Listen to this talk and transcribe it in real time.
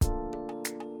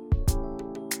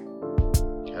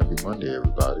Happy Monday,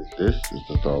 everybody. This is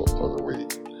the thought of the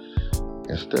week.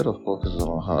 Instead of focusing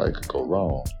on how it could go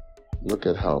wrong, look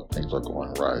at how things are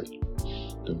going right.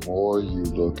 The more you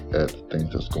look at the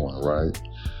things that's going right,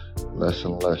 less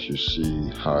and less you see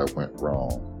how it went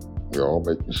wrong. We all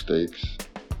make mistakes.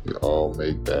 We all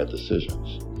make bad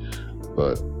decisions.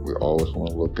 But we always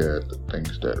want to look at the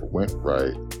things that went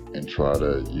right and try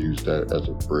to use that as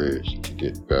a bridge to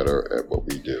get better at what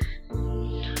we do.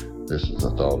 This is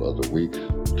the thought of the week.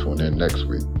 Tune in next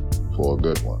week for a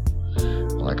good one.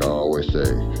 Like I always say,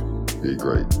 be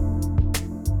great.